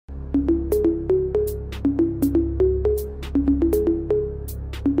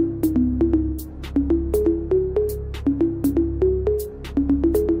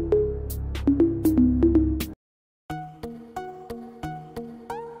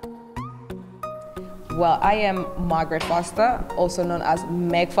Well, I am Margaret Foster, also known as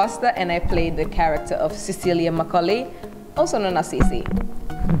Meg Foster, and I played the character of Cecilia Macaulay, also known as Cece.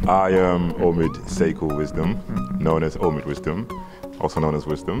 I am Omid Sekou Wisdom, known as Omid Wisdom, also known as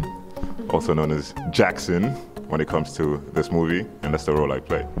Wisdom, also known as Jackson when it comes to this movie, and that's the role I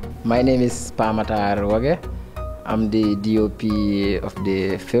play. My name is Pamata Roge. I'm the DOP of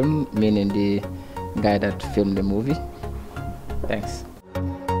the film, meaning the guy that filmed the movie. Thanks.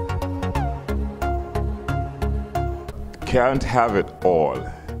 Can't have it all.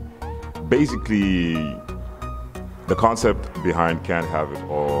 Basically, the concept behind Can't Have It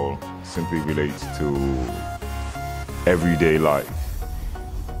All simply relates to everyday life.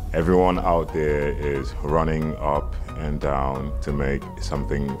 Everyone out there is running up and down to make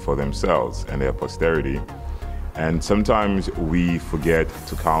something for themselves and their posterity. And sometimes we forget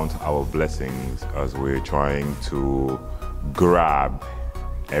to count our blessings as we're trying to grab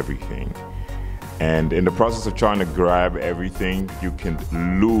everything. And in the process of trying to grab everything, you can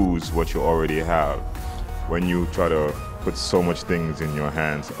lose what you already have. When you try to put so much things in your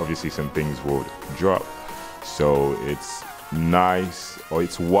hands, obviously some things will drop. So it's nice, or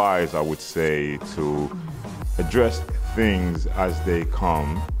it's wise, I would say, to address things as they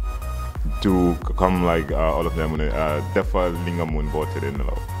come, to come like all of them,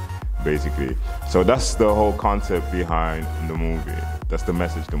 basically. So that's the whole concept behind the movie. That's the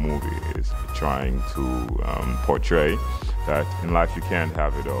message the movie is trying to portray, that in life you can't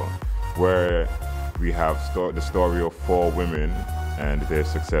have it all. Where we have the story of 4 women, and they're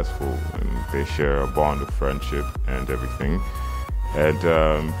successful and they share a bond of friendship and everything,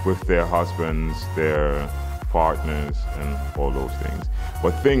 and with their husbands, their partners, and all those things.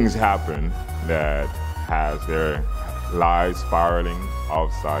 But things happen that has their lives spiraling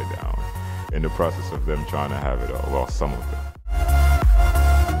upside down in the process of them trying to have it all. Well, some of them.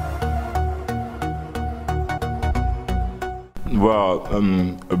 Well,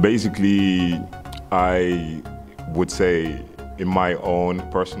 basically, I would say in my own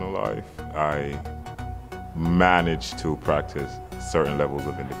personal life, I managed to practice certain levels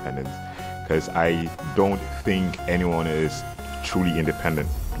of independence, because I don't think anyone is truly independent.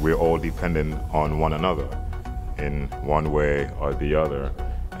 We're all dependent on one another in one way or the other,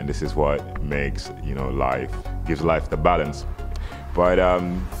 and this is what makes, life, gives life the balance. But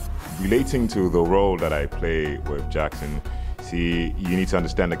relating to the role that I play with Jackson, see, you need to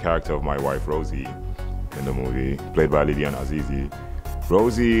understand the character of my wife, Rosie, in the movie, played by Lilian Azizi.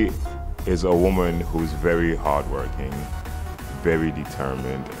 Rosie is a woman who's very hardworking, very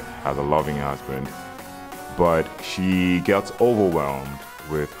determined, has a loving husband, but she gets overwhelmed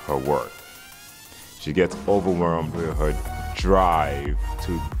with her work. She gets overwhelmed with her drive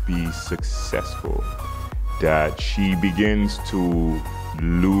to be successful, that she begins to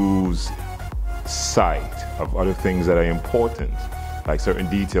lose sight of other things that are important, like certain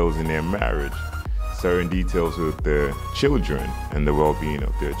details in their marriage, certain details with their children and the well-being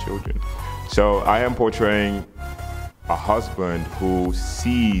of their children. So I am portraying a husband who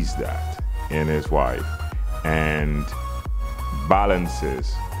sees that in his wife and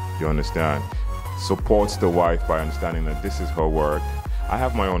balances, you understand, supports the wife by understanding that this is her work. I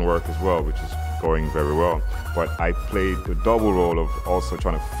have my own work as well, which is going very well, but I played the double role of also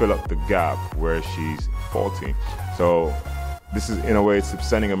trying to fill up the gap where she's faulty. So this is, in a way, it's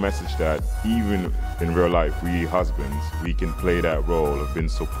sending a message that even in real life, we husbands, we can play that role of being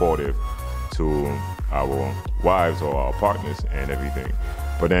supportive to our wives or our partners and everything.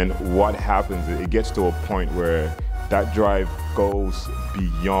 But then what happens, it gets to a point where that drive goes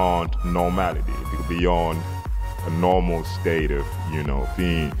beyond normality, beyond a normal state of,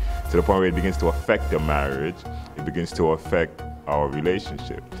 being, to the point where it begins to affect the marriage, it begins to affect our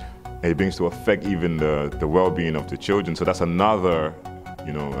relationship. It begins to affect even the well-being of the children. So that's another,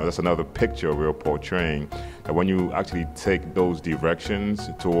 that's another picture we're portraying, that when you actually take those directions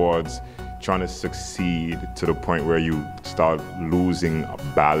towards trying to succeed to the point where you start losing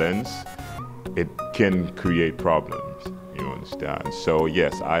balance, it can create problems, you understand? So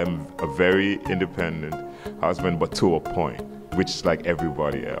yes, I'm a very independent husband, but to a point, which is like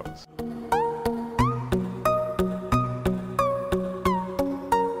everybody else.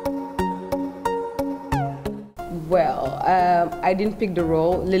 Well, I didn't pick the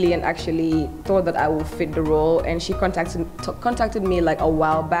role. Lillian actually thought that I would fit the role, and she contacted me like a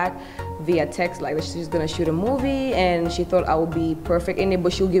while back via text, like she's gonna shoot a movie and she thought I would be perfect in it,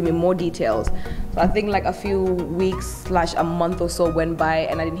 but she'll give me more details. So I think like a few weeks / a month or so went by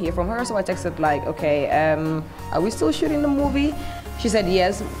and I didn't hear from her, so I texted like, okay, are we still shooting the movie? She said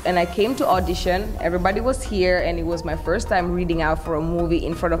yes, and I came to audition. Everybody was here and it was my first time reading out for a movie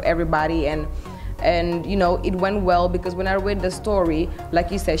in front of everybody, and And you know, it went well because when I read the story,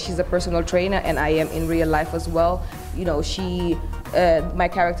 like you said, she's a personal trainer and I am in real life as well. You know, my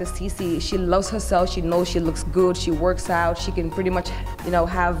character Cece, she loves herself, she knows she looks good, she works out, she can pretty much, you know,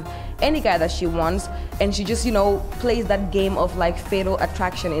 have any guy that she wants, and she just, you know, plays that game of like fatal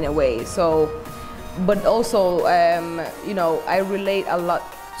attraction in a way. So, but also, you know, I relate a lot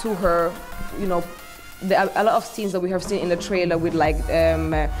to her, you know, a lot of scenes that we have seen in the trailer with like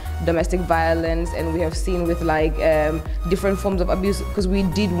domestic violence, and we have seen with like different forms of abuse, because we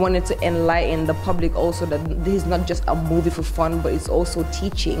did want it to enlighten the public also that this is not just a movie for fun, but it's also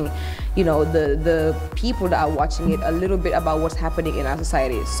teaching, you know, the people that are watching it a little bit about what's happening in our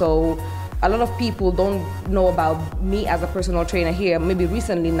society. So a lot of people don't know about me as a personal trainer here. Maybe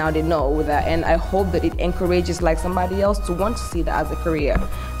recently now they know that, and I hope that it encourages like somebody else to want to see that as a career.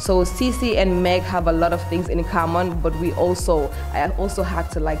 So Cece and Meg have a lot of things in common, but I also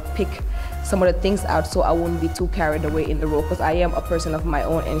had to like pick some of the things out so I wouldn't be too carried away in the role, because I am a person of my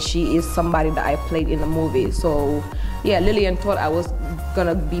own and she is somebody that I played in the movie. So yeah, Lillian thought I was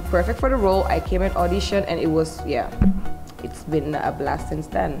gonna be perfect for the role. I came at audition and it was, yeah, it's been a blast since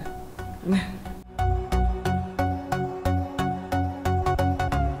then.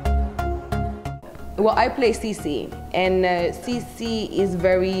 Well, I play Cece, and Cece is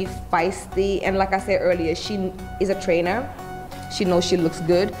very feisty, and like I said earlier, she is a trainer. She knows she looks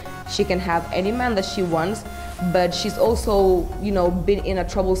good. She can have any man that she wants, but she's also, you know, been in a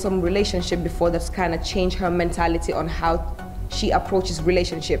troublesome relationship before that's kind of changed her mentality on how she approaches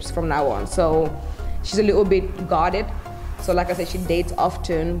relationships from now on. So she's a little bit guarded. So like I said, she dates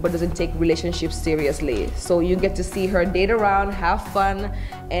often, but doesn't take relationships seriously. So you get to see her date around, have fun,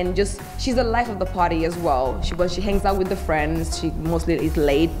 and just, she's the life of the party as well. She hangs out with the friends, she mostly is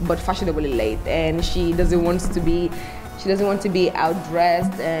late, but fashionably late, and she doesn't want to be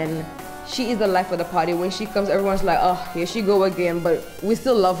outdressed, and she is the life of the party. When she comes, everyone's like, oh, here she go again, but we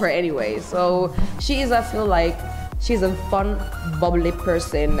still love her anyway. So she is, I feel like, she's a fun, bubbly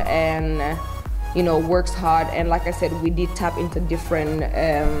person, and you know, works hard. And like I said, we did tap into different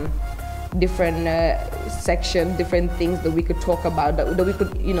sections, different things that we could talk about, that we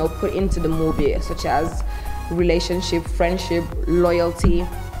could, you know, put into the movie, such as relationship, friendship, loyalty,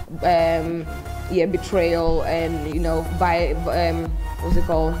 betrayal, and, you know, what's it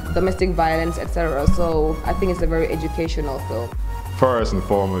called, domestic violence, etc. So I think it's a very educational film. First and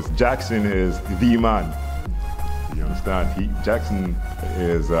foremost, Jackson is the man. You understand? Jackson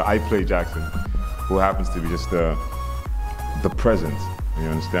is, I play Jackson, who happens to be just the present, you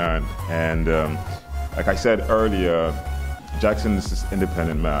understand? And like I said earlier, Jackson is this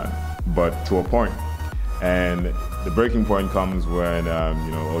independent man, but to a point. And the breaking point comes when,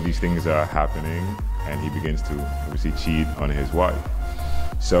 you know, all these things are happening and he begins to obviously cheat on his wife.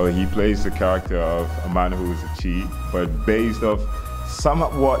 So he plays the character of a man who is a cheat, but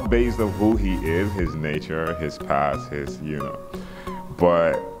somewhat based on who he is, his nature, his past, his, you know,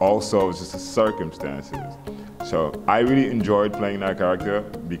 but also just the circumstances. So I really enjoyed playing that character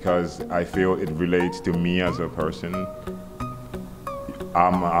because I feel it relates to me as a person.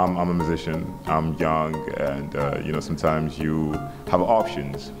 I'm a musician, I'm young, and you know, sometimes you have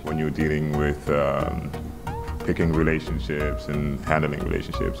options when you're dealing with picking relationships and handling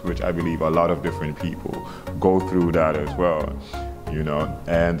relationships, which I believe a lot of different people go through that as well. You know,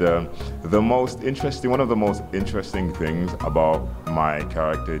 and one of the most interesting things about my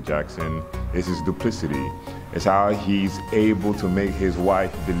character Jackson is his duplicity. It's how he's able to make his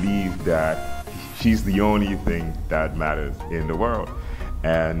wife believe that she's the only thing that matters in the world.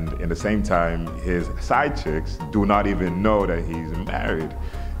 And in the same time, his side chicks do not even know that he's married.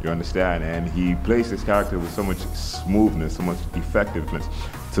 You understand? And he plays this character with so much smoothness, so much effectiveness,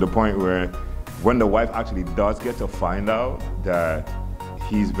 to the point where when the wife actually does get to find out that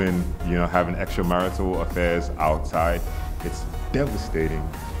he's been, you know, having extramarital affairs outside, it's devastating.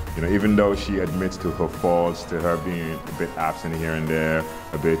 You know, even though she admits to her faults, to her being a bit absent here and there,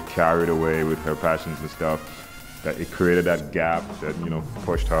 a bit carried away with her passions and stuff, that it created that gap that, you know,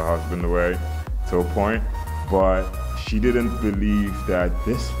 pushed her husband away to a point. But she didn't believe that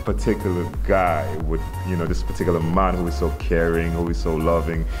this particular guy would, you know, this particular man who is so caring, who is so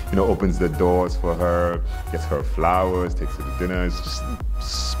loving, you know, opens the doors for her, gets her flowers, takes her to dinner. It's just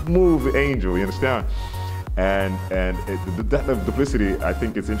smooth angel, you understand? And that duplicity, I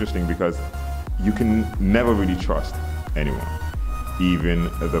think it's interesting because you can never really trust anyone, even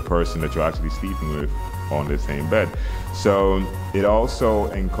the person that you're actually sleeping with on the same bed. So it also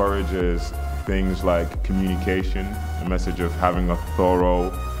encourages things like communication, a message of having a thorough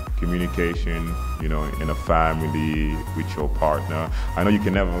communication, you know, in a family, with your partner. I know you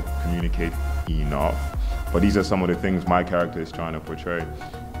can never communicate enough, but these are some of the things my character is trying to portray.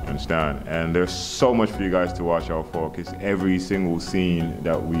 You understand? And there's so much for you guys to watch out for, because every single scene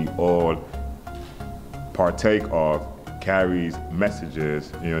that we all partake of carries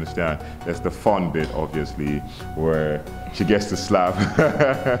messages, you understand? That's the fun bit, obviously, where she gets to slap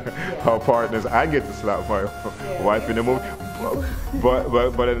her partners. I get to slap my wife in the movie.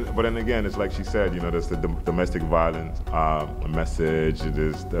 But then again, it's like she said, you know, there's the domestic violence message.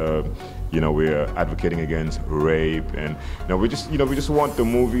 There's the, you know, we're advocating against rape, and we just want the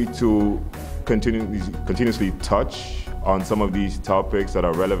movie to continuously touch on some of these topics that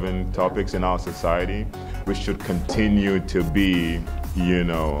are relevant topics in our society, which should continue to be, you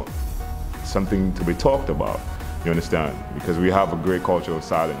know, something to be talked about. You understand? Because we have a great culture of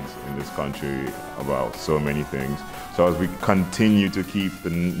silence in this country about so many things. So as we continue to keep the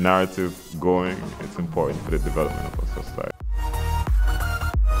narrative going, it's important for the development of our society.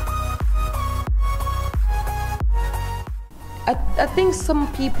 I think some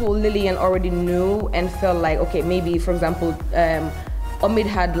people Lillian already knew and felt like, okay, maybe, for example, Omid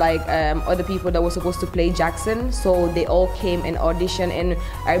had like other people that were supposed to play Jackson, so they all came and auditioned. And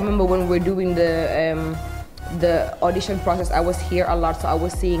I remember when we were doing the audition process, I was here a lot, so I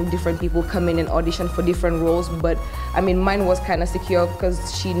was seeing different people come in and audition for different roles. But I mean, mine was kind of secure because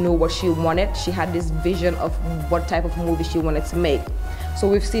she knew what she wanted. She had this vision of what type of movie she wanted to make. So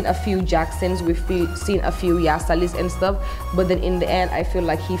we've seen a few Jacksons, we've seen a few Yasalis and stuff, but then in the end, I feel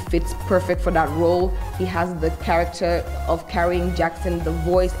like he fits perfect for that role. He has the character of carrying Jackson, the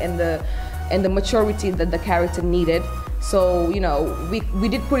voice and the maturity that the character needed. So, you know, we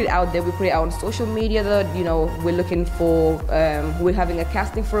did put it out there. We put it out on social media that, you know, we're looking for, we're having a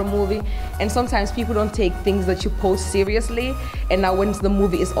casting for a movie. And sometimes people don't take things that you post seriously. And now when the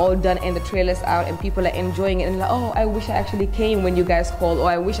movie is all done and the trailer's out and people are enjoying it and like, oh, I wish I actually came when you guys called, or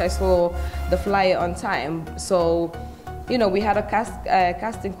I wish I saw the flyer on time. So, you know, we had a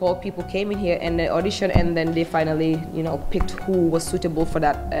casting call, people came in here and they auditioned, and then they finally, you know, picked who was suitable for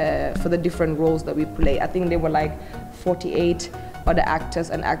that, for the different roles that we play. I think there were like 48 other actors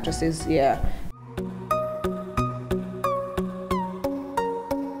and actresses, yeah.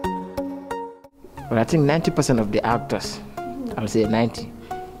 Well, I think 90% of the actors, I'll say 90,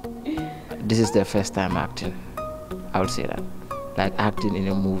 this is their first time acting. I would say that. Like acting in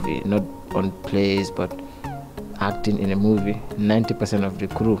a movie, not on plays, but acting in a movie. 90% of the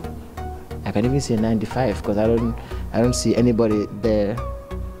crew, I can even say 95, because I don't see anybody there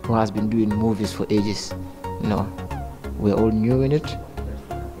who has been doing movies for ages. No, we're all new in it.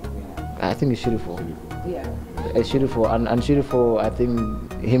 I think it's Shirifo. Yeah. It's Shirifo, and Shirifo, I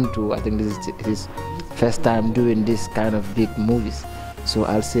think him too. I think this is his first time doing this kind of big movies. So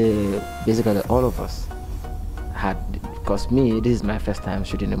I'll say basically all of us had, because me, this is my first time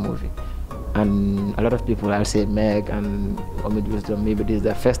shooting a movie. And a lot of people, I'll say Meg and Omid Wisdom, maybe this is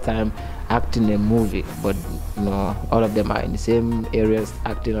their first time acting a movie, but you know, all of them are in the same areas,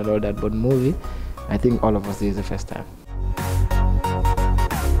 acting and all that, but movie, I think all of us, this is the first time.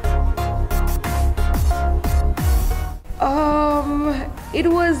 It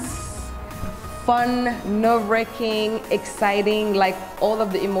was fun, nerve-wracking, exciting, like all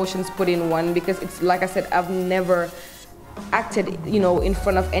of the emotions put in one, because it's, like I said, I've never acted, you know, in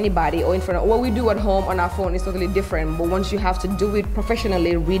front of anybody or in front of what we do at home on our phone is totally different. But once you have to do it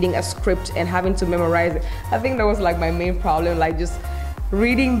professionally, reading a script and having to memorize it, I think that was like my main problem, like just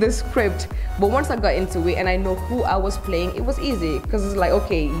reading the script. But once I got into it and I know who I was playing, it was easy, because it's like,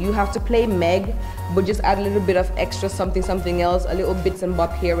 okay, you have to play Meg, but just add a little bit of extra something else, a little bits and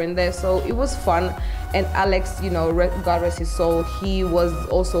bob here and there. So it was fun. And Alex, you know, God rest his soul, he was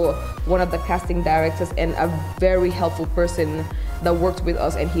also one of the casting directors and a very helpful person that worked with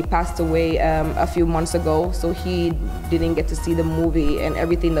us, and he passed away a few months ago, so he didn't get to see the movie and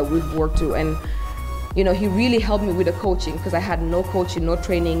everything that we've worked to. And you know, he really helped me with the coaching, because I had no coaching, no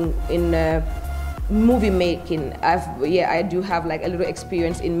training in movie making. I do have like a little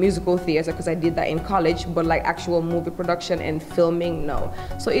experience in musical theater, because I did that in college, but like actual movie production and filming, no.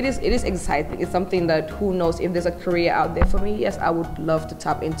 So it is exciting. It's something that, who knows, if there's a career out there for me, yes, I would love to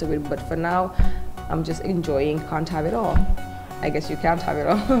tap into it. But for now, I'm just enjoying. Can't have it all. I guess you can't have it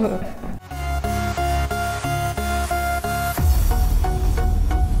all.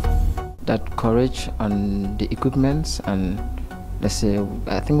 That courage on the equipments, and let's say,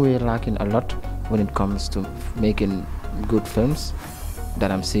 I think we're lacking a lot when it comes to making good films that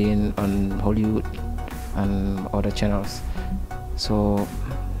I'm seeing on Hollywood and other channels. So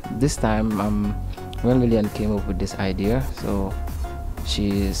this time, when Lillian came up with this idea, so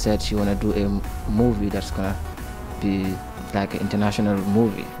she said she wanna do a movie that's gonna be like an international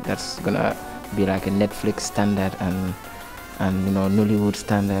movie, that's gonna be like a Netflix standard and Nollywood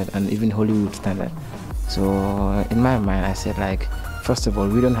standard and even Hollywood standard. So in my mind, I said, like, first of all,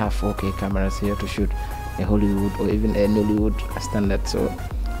 we don't have 4K cameras here to shoot a Hollywood or even a Nollywood standard. So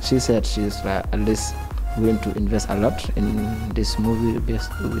she said she's at least willing to invest a lot in this movie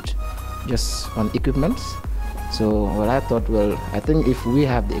based with just on equipments. So what I thought, well, I think if we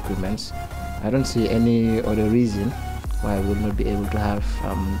have the equipments, I don't see any other reason why we will not be able to have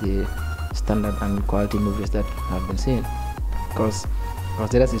the standard and quality movies that have been seen. Because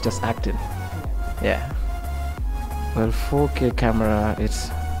the rest is just acting. Yeah. Well, 4K camera, it's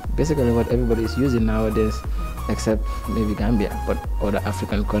basically what everybody is using nowadays, except maybe Gambia, but other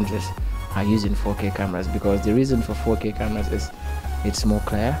African countries are using 4K cameras, because the reason for 4K cameras is it's more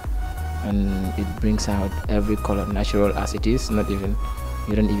clear and it brings out every color natural as it is. You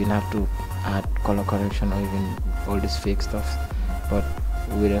don't even have to add color correction or even all this fake stuff. But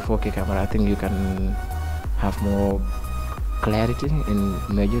with a 4K camera, I think you can have more clarity in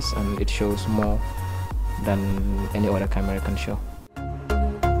images and it shows more than any other camera can show.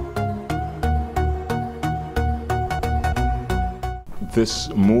 This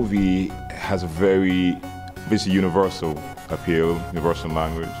movie has a very universal appeal, universal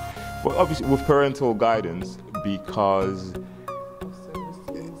language, but obviously with parental guidance, because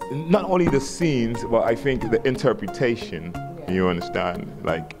not only the scenes, but I think the interpretation, you understand,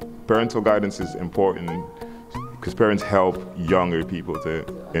 like parental guidance is important because parents help younger people to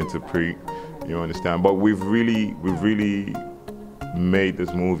interpret, you understand. But we've really made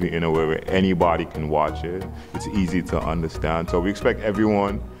this movie in a way where anybody can watch it. It's easy to understand. So we expect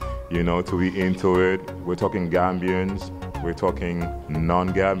everyone, to be into it. We're talking Gambians, we're talking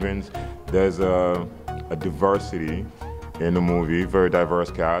non-Gambians. There's a diversity in the movie, very diverse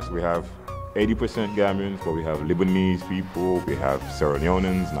cast. We have 80% Gambians, but we have Lebanese people, we have Sierra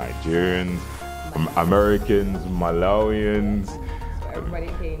Leoneans, Nigerians, Americans, Malawians. Everybody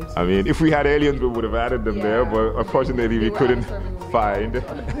came. I mean, if we had aliens, we would have added them there, but unfortunately we couldn't find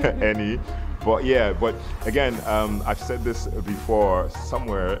any. But yeah, but again, I've said this before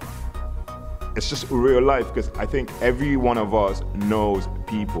somewhere, it's just real life, because I think every one of us knows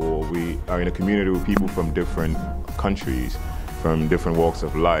people. We are in a community with people from different countries, from different walks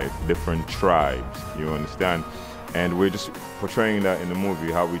of life, different tribes, you understand? And we're just portraying that in the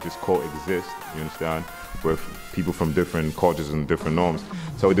movie, how we just coexist, you understand, with people from different cultures and different norms.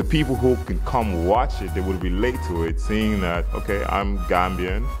 So the people who can come watch it, they would relate to it, seeing that, okay, I'm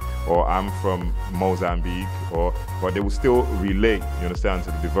Gambian, or I'm from Mozambique, but they will still relate, you understand,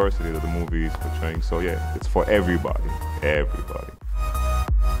 to the diversity that the movie is portraying. So yeah, it's for everybody, everybody.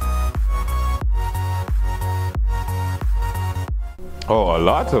 Oh, a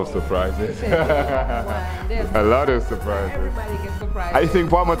lot of surprises. A lot of surprises. Everybody gets surprised. I think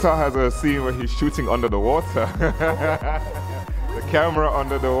Pamata has a scene where he's shooting under the water. The camera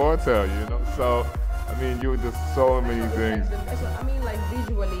under the water, So, I mean, there's so many things. I mean, like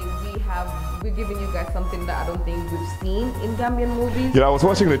visually, we're giving you guys something that I don't think we've seen in Gambian movies. I was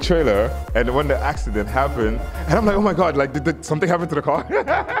watching the trailer, and when the accident happened, and I'm like, oh my God, like, did something happen to the car?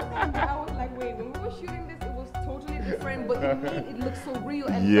 I was like, wait, when we were shooting this, it was totally different, but it made it look so real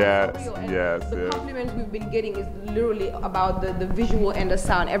and yes, so real. And yes, the compliments we've been getting is literally about the visual and the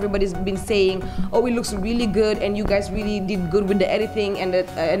sound. Everybody's been saying, oh, it looks really good, and you guys really did good with the editing and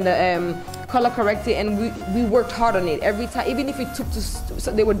the color correcting, and we worked hard on it every time, even if it took so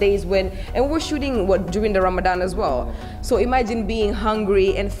there were days when, and we're shooting during the Ramadan as well. So imagine being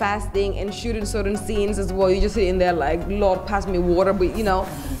hungry and fasting and shooting certain scenes as well. You're just sitting there like, Lord, pass me water, but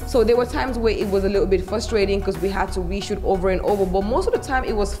So there were times where it was a little bit frustrating because we had to reshoot over and over, but most of the time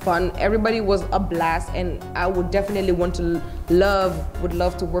it was fun. Everybody was a blast, and I would definitely would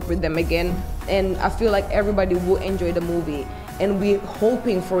love to work with them again. And I feel like everybody will enjoy the movie. And we're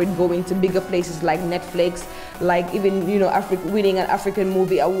hoping for it going to bigger places like Netflix, like even, winning an African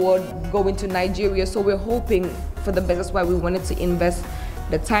Movie Award, going to Nigeria. So we're hoping for the best. That's why we wanted to invest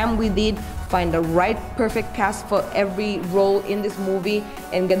the time we did, find the right perfect cast for every role in this movie,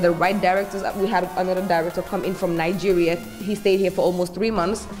 and get the right directors. We had another director come in from Nigeria. He stayed here for almost 3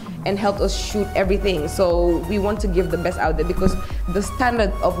 months and helped us shoot everything. So we want to give the best out there, because the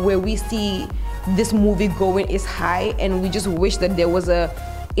standard of where we see this movie going is high, and we just wish that there was a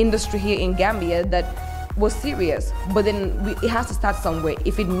industry here in Gambia that was serious, but then it has to start somewhere.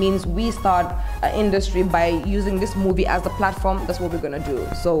 If it means we start an industry by using this movie as the platform, that's what we're gonna do.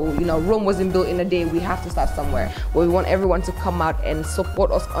 So, you know, Rome wasn't built in a day. We have to start somewhere. Well, we want everyone to come out and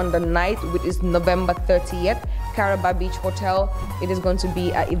support us on the night, which is November 30th, Caraba Beach Hotel. It is going to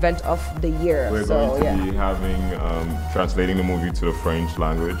be an event of the year. We're going to be having, translating the movie to the French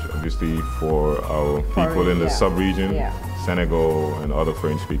language, obviously for our people in the sub-region. Senegal and other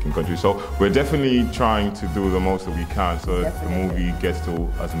French-speaking countries. So we're definitely trying to do the most that we can so that the movie gets to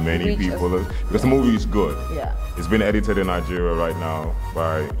as many people because the movie is good. It's been edited in Nigeria right now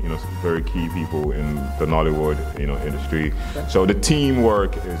by very key people in the Nollywood industry. So the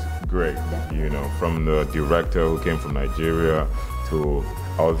teamwork is great. From the director who came from Nigeria to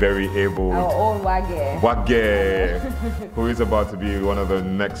our very able our own Wage, who is about to be one of the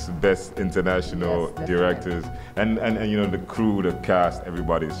next best international directors, and the crew, the cast,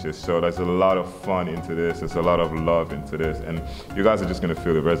 everybody's just so there's a lot of fun into this. There's a lot of love into this, and you guys are just gonna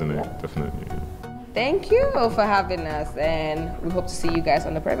feel it resonate, definitely. Thank you for having us, and we hope to see you guys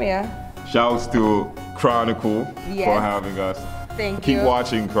on the premiere. Shouts to Chronicle for having us. Thank you. Keep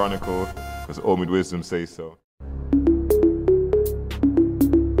watching Chronicle, because Omid Wisdom says so.